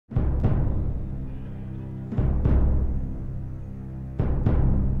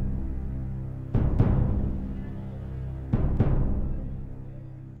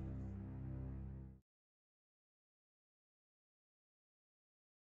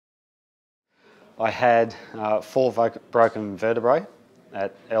I had 4 broken vertebrae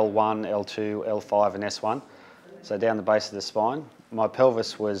at L1, L2, L5 and S1, so down the base of the spine. My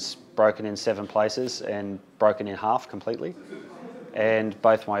pelvis was broken in 7 places and broken in half completely, and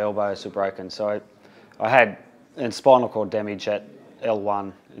both my elbows were broken. So I had spinal cord damage at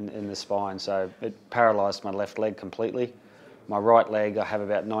L1 in the spine, so it paralysed my left leg completely. My right leg, I have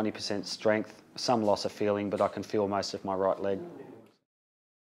about 90% strength, some loss of feeling, but I can feel most of my right leg.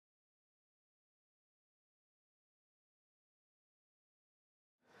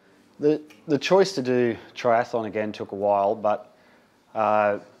 The choice to do triathlon again took a while, but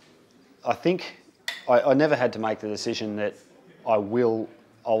I think I never had to make the decision that I will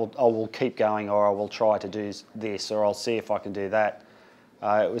keep going, or I will try to do this, or I'll see if I can do that.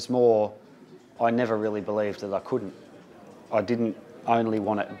 It was more, I never really believed that I couldn't. I didn't only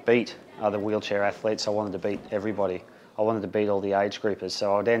want to beat other wheelchair athletes, I wanted to beat everybody. I wanted to beat all the age groupers,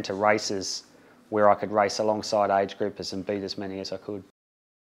 so I'd enter races where I could race alongside age groupers and beat as many as I could.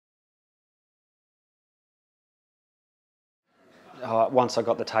 Once I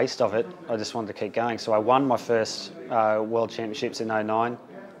got the taste of it, I just wanted to keep going. So I won my first World Championships in '09,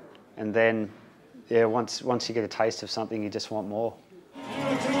 and then, yeah, once you get a taste of something, you just want more.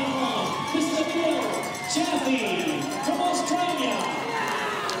 Chaffey from Australia.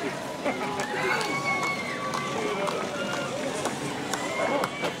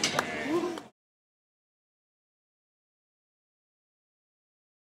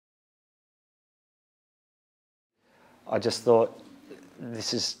 I just thought,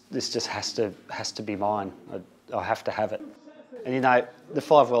 this just has to be mine. I have to have it. And you know, the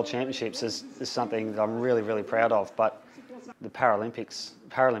 5 World Championships is something that I'm really, really proud of, but the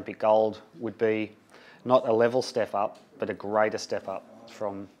Paralympic gold would be not a level step up, but a greater step up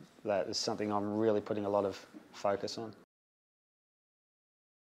from that. It's something I'm really putting a lot of focus on.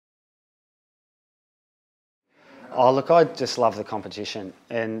 Oh look, I just love the competition,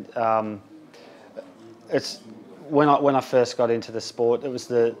 and it's when I first got into the sport, it was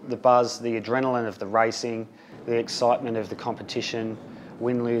the buzz, the adrenaline of the racing, the excitement of the competition,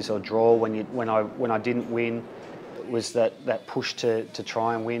 win, lose or draw. When I didn't win, it was that push to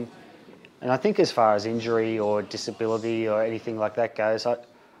try and win. And I think as far as injury or disability or anything like that goes,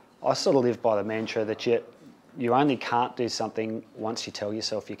 I sort of live by the mantra that you only can't do something once you tell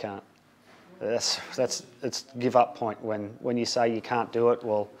yourself you can't. It's give up point. When you say you can't do it,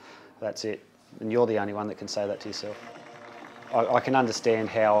 well, that's it. And you're the only one that can say that to yourself. I can understand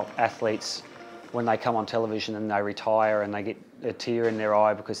how athletes, when they come on television and they retire and they get a tear in their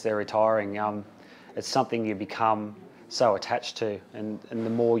eye because they're retiring, it's something you become so attached to, and the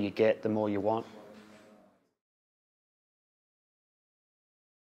more you get, the more you want.